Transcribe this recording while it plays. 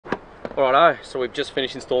Righto, so we've just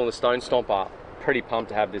finished installing the Stone Stomper. Pretty pumped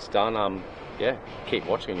to have this done. Yeah, keep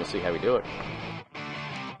watching and you'll see how we do it.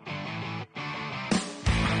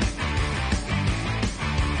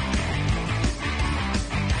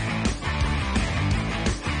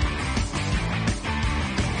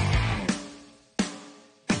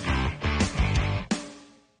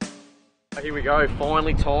 Here we go,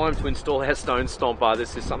 finally time to install our Stone Stomper.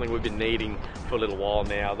 This is something we've been needing for a little while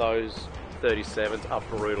now. Those 37s are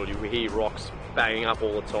brutal. You hear rocks banging up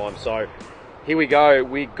all the time. So here we go.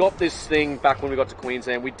 We got this thing back when we got to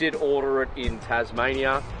Queensland. We did order it in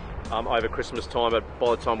Tasmania over Christmas time, but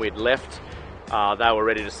by the time we had left, they were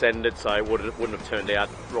ready to send it, so it wouldn't have turned out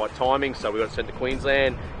right timing. So we got it sent to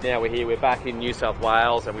Queensland. Now we're here, we're back in New South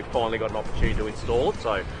Wales, and we finally got an opportunity to install it.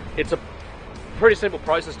 So it's a pretty simple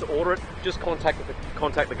process to order it. Just contact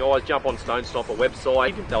the guys, jump on Stone Stomper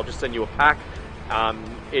website. They'll just send you a pack.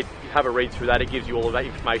 Have a read through that. It gives you all of that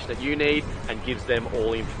information that you need and gives them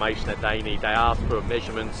all the information that they need. They ask for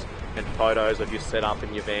measurements and photos of your setup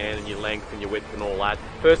and your van and your length and your width and all that.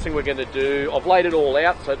 First thing we're going to do, I've laid it all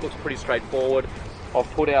out so it looks pretty straightforward. I've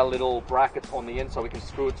put our little brackets on the end so we can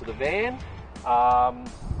screw it to the van.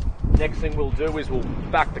 Next thing we'll do is we'll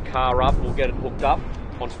back the car up, we'll get it hooked up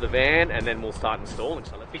onto the van, and then we'll start installing.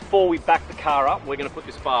 So before we back the car up, we're going to put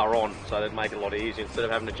this bar on so that'll make it a lot easier instead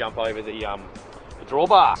of having to jump over the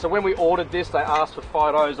drawbar. So when we ordered this, they asked for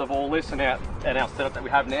photos of all this and our setup that we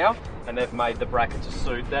have now, and they've made the bracket to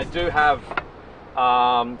suit. They do have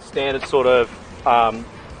standard sort of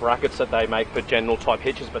brackets that they make for general type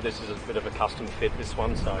hitches, but this is a bit of a custom fit, this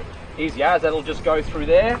one. So easy as, that'll just go through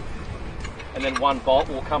there, and then one bolt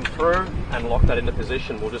will come through and lock that into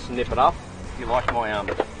position. We'll just nip it up. If you like my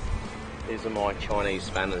these are my Chinese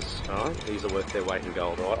spanners, alright? These are worth their weight in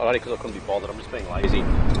gold, right? Only because I couldn't be bothered, I'm just being lazy.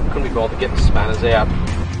 Couldn't be bothered getting the spanners out.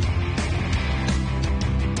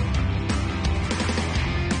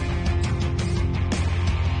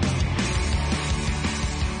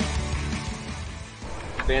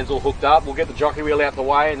 Van's all hooked up, we'll get the jockey wheel out the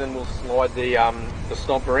way and then we'll slide the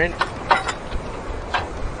stomper in.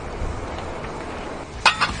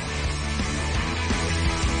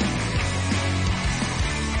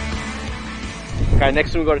 Okay,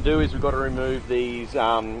 next thing we've got to do is we've got to remove these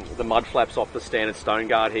the mud flaps off the standard stone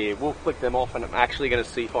guard here. We'll flick them off, and I'm actually going to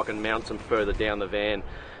see if I can mount them further down the van,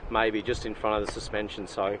 maybe just in front of the suspension.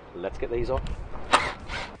 So let's get these off.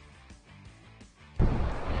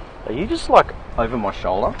 Are you just like over my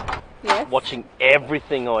shoulder? Yes. Watching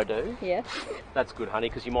everything I do? Yes. That's good, honey,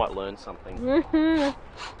 because you might learn something.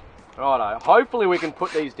 Righto, hopefully we can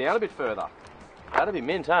put these down a bit further. That'd be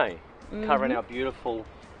mint, eh? Covering our beautiful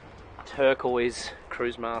turquoise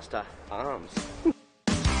Cruise Master arms. Do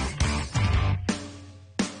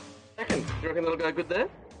you reckon that'll go good there?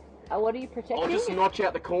 What are you protecting? I'll just notch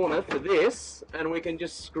out the corner for this and we can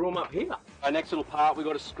just screw them up here. Our next little part, we've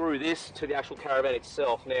got to screw this to the actual Caravan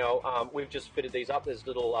itself. Now, we've just fitted these up. There's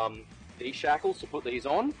little D-shackles to put these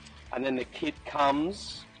on, and then the kit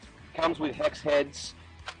comes with hex heads,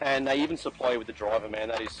 and they even supply you with the driver, man.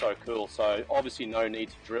 That is so cool. So obviously no need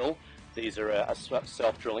to drill. These are a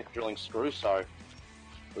self-drilling screw, so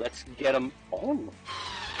let's get them on.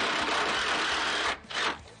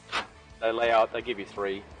 They give you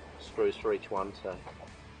 3 screws for each one, so.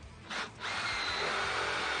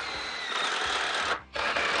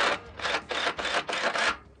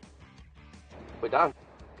 We're done.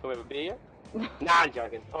 Can we have a beer? Nah, I'm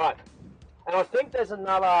joking. All right. And I think there's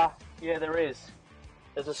another, yeah, there is.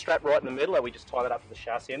 There's a strap right in the middle, and we just tie that up to the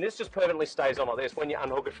chassis. And this just permanently stays on like this. When you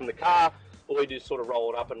unhook it from the car, all we do is sort of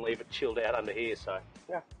roll it up and leave it chilled out under here. So,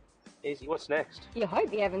 yeah, easy. What's next? You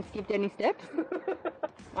hope you haven't skipped any steps.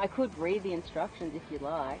 I could read the instructions if you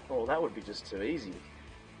like. Oh, that would be just too easy.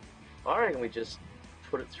 I reckon we just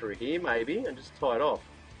put it through here, maybe, and just tie it off.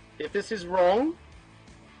 If this is wrong,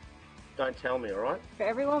 don't tell me, alright? For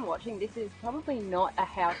everyone watching, this is probably not a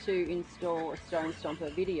how to install a Stone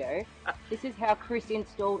Stomper video. This is how Chris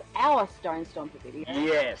installed our Stone Stomper video.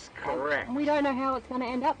 Yes, correct. And we don't know how it's going to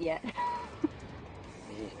end up yet.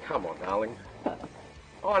 Come on, darling.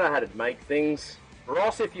 I know how to make things.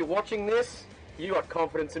 Ross, if you're watching this, you got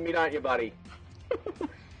confidence in me, don't you, buddy?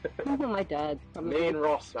 My dad. Me and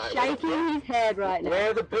Ross, mate. Shaking his head right now.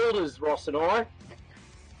 We're the builders, Ross and I.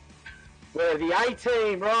 We're the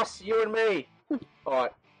A-team, Ross, you and me.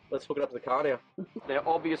 Alright, let's hook it up to the car now. Now,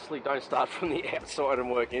 obviously, don't start from the outside and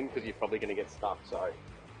work in, because you're probably going to get stuck. So,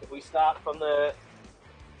 if we start from the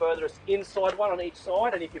furthest inside one on each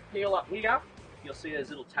side, and if you peel up here, you'll see there's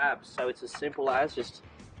little tabs. So it's as simple as just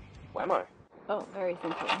whammo. Oh, very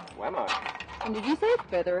simple. Whammo. And did you say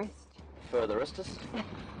furthest? Furthest?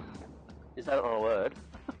 Is that not a word?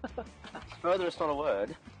 Furthest not a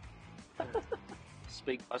word. I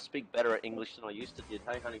speak better at English than I used to did,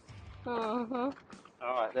 hey honey? Uh-huh.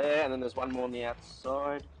 Alright, there, and then there's one more on the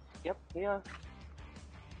outside. Yep, here.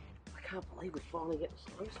 I can't believe we finally get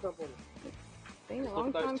the Stone Stomper on it. It's been a Look long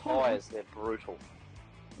at those time tyres, they're brutal.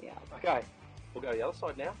 Yeah. Okay, we'll go the other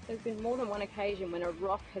side now. There's been more than one occasion when a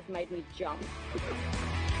rock has made me jump.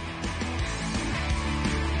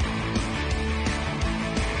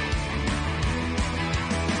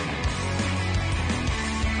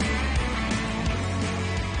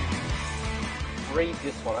 Read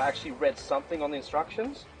this one. I actually read something on the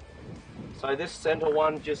instructions. So this center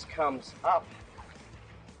one just comes up,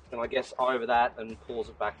 and I guess over that and pulls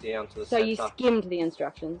it back down to the So center. you skimmed the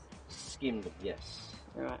instructions? Skimmed them, yes.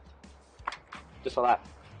 Right. Just like that.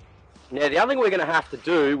 Now the other thing we're going to have to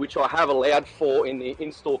do, which I have allowed for in the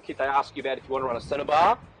install kit, they ask you about if you want to run a center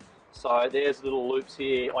bar. So there's little loops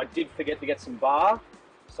here. I did forget to get some bar,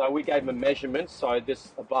 so we gave them a measurement so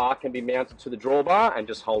a bar can be mounted to the drawbar and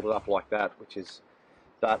just hold it up like that, which is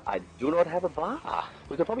that I do not have a bar.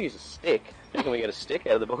 We could probably use a stick. Can we get a stick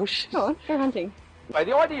out of the bush? Go on, go hunting. But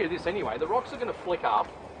the idea of this anyway, the rocks are going to flick up.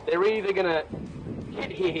 They're either going to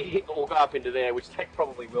hit here or go up into there, which they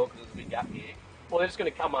probably will because there's a big gap here. Or they're just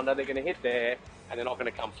going to come under, they're going to hit there, and they're not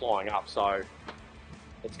going to come flying up. So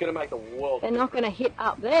it's going to make the world. They're not going to hit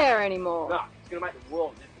up there anymore. No, it's going to make the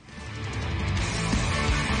world different.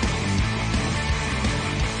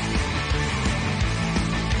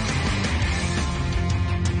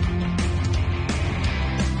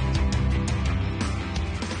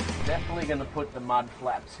 Definitely going to put the mud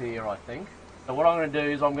flaps here, I think. So what I'm going to do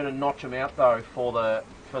is I'm going to notch them out though for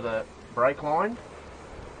the brake line.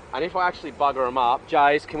 And if I actually bugger them up,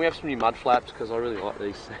 Jays, can we have some new mud flaps? Because I really like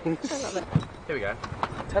these things. I love it. Here we go.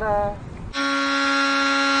 Ta-da!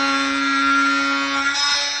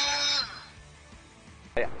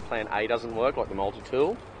 Yeah, plan A doesn't work, like the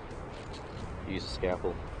multi-tool. Use a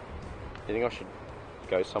scalpel. Do you think I should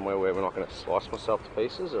go somewhere where we're not going to slice myself to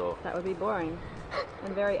pieces, or? That would be boring.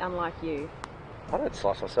 And very unlike you. I don't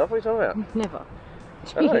slice myself, what are you talking about? Never.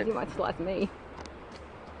 I don't. Jeez, you might slice me.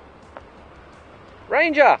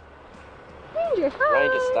 Ranger! Ranger, hi!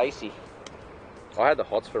 Ranger Stacy. I had the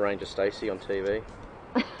hots for Ranger Stacy on TV.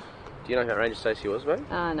 Do you know who Ranger Stacy was, mate?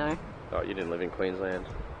 No. Oh, you didn't live in Queensland.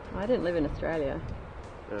 I didn't live in Australia.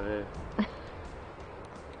 Oh, yeah.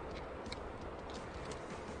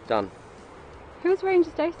 Done. Who's Ranger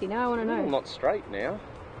Stacy? Now I want to know. I'm not straight now.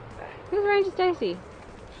 Who's Ranger Stacy?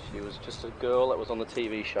 She was just a girl that was on the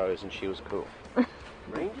TV shows and she was cool.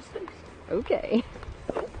 Ranger Stacy. Okay.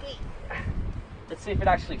 Let's see if it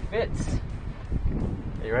actually fits.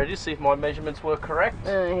 Are you ready to see if my measurements were correct?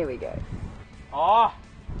 Here we go. Oh!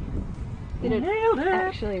 Did it nailed it!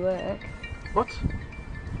 actually work? What?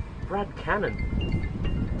 Brad Cannon.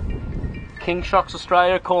 King Shocks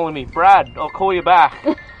Australia calling me. Brad, I'll call you back.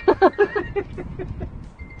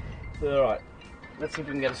 Alright. Let's see if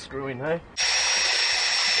we can get a screw in, hey?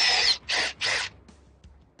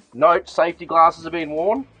 Note, safety glasses are being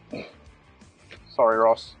worn. Sorry,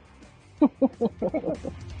 Ross. Look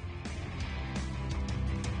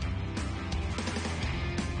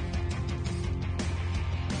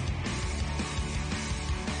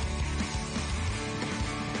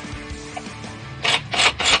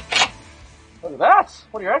at that!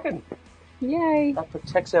 What do you reckon? Yay! That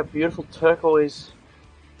protects our beautiful turquoise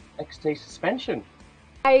XT suspension.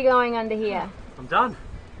 How are you going under here? I'm done.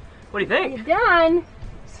 What do you think? You're done!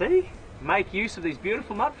 See? Make use of these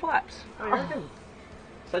beautiful mud flaps. What do you reckon?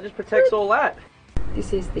 So it just protects all that.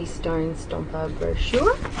 This is the Stone Stomper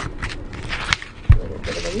brochure. A little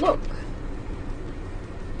bit of a look.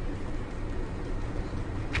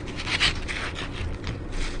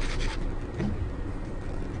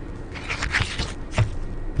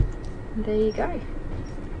 And there you go.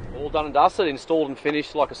 All done and dusted, installed and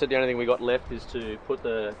finished. Like I said, the only thing we got left is to put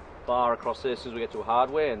the bar across there as soon as we get to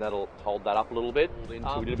hardware, and that'll hold that up a little bit. We did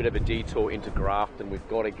a bit of a detour into Grafton. We've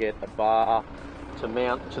got to get a bar to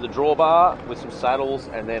mount to the drawbar with some saddles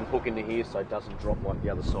and then hook into here so it doesn't drop like the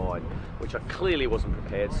other side, which I clearly wasn't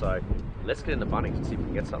prepared. So let's get into Bunnings and see if we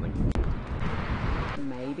can get something.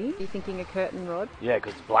 Maybe. Are you thinking a curtain rod? Yeah,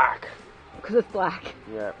 because it's black. Because it's black.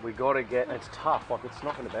 Yeah, we got to get, it's tough, like it's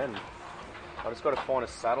not going to bend. I just got to find a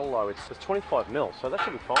saddle though. It's 25 mil, so that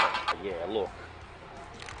should be fine. But yeah, look,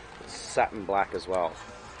 it's satin black as well.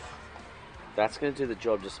 That's going to do the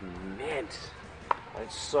job just mint. And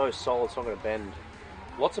it's so solid, it's not going to bend.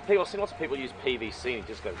 Lots of people, I've seen lots of people use PVC and it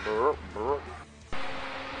just goes brr, brr.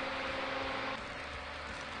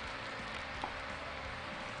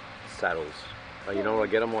 Saddles. Oh, you know what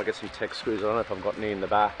I get them? I get some tech screws. I don't know if I've got any in the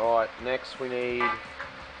back. Alright, next we need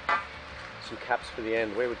some caps for the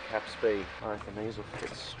end. Where would caps be? I reckon these will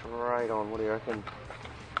fit straight on. What do you reckon?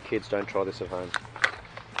 Kids, don't try this at home.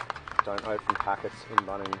 Don't open packets in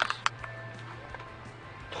Bunnings.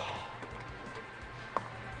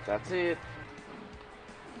 That's it.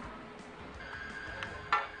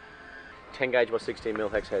 10 gauge by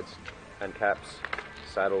 16mm hex heads and caps,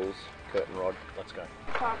 saddles, curtain rod. Let's go.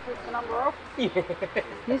 Can't flip the number off. Yeah.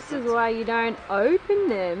 This is why you don't open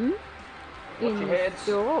them Watch in your the heads.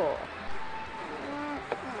 store.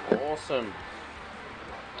 Awesome.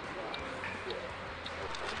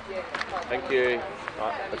 Thank you.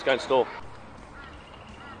 Right, let's go install.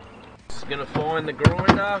 Just gonna find the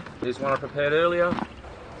grinder. There's one I prepared earlier.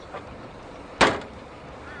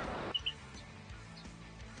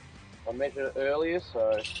 I measured it earlier,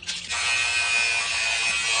 so.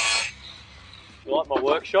 You like my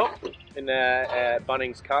workshop in the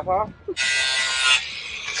Bunnings car park?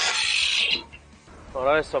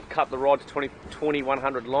 Righto, so I've cut the rod to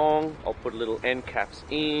 2100 long. I'll put a little end caps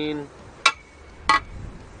in.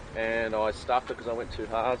 And I stuffed it because I went too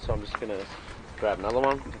hard, so I'm just going to grab another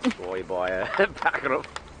one. That's why you buy a packet of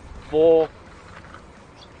 4.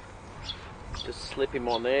 Just slip him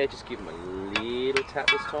on there, just give him a little tap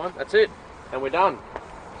this time. That's it, and we're done.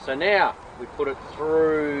 So now we put it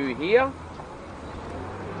through here,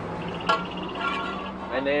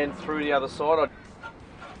 and then through the other side.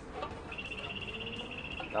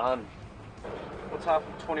 Done. What's half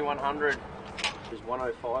of 2100? Is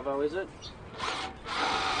 1050, is it?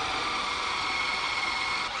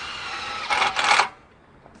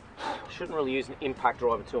 Shouldn't really use an impact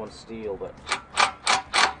driver too on steel, but.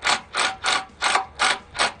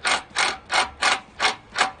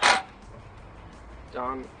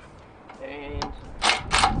 Done. And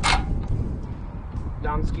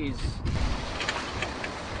done skis.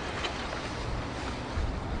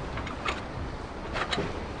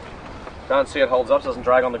 Done. See, it holds up, so it doesn't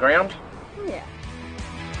drag on the ground. Yeah.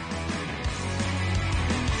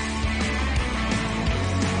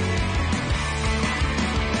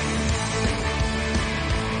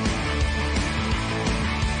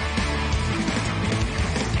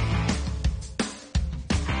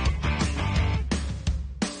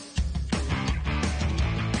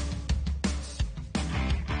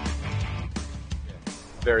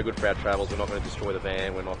 Very good for our travels. We're not going to destroy the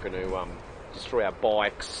van. We're not going to destroy our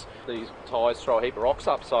bikes. These tyres throw a heap of rocks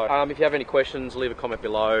up. So if you have any questions, leave a comment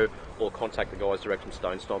below or contact the guys direct from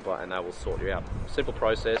Stone Stomper and they will sort you out. Simple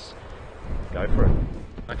process. Go for it.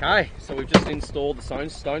 Okay, so we've just installed the Stone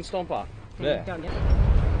Stomper. Yeah.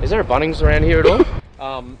 Is there a Bunnings around here at all?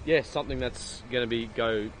 Yeah, something that's going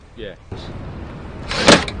to yeah.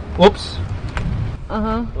 Whoops.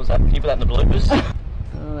 Uh-huh. What was that? Can you put that in the bloopers?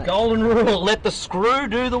 Golden rule, let the screw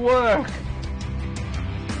do the work.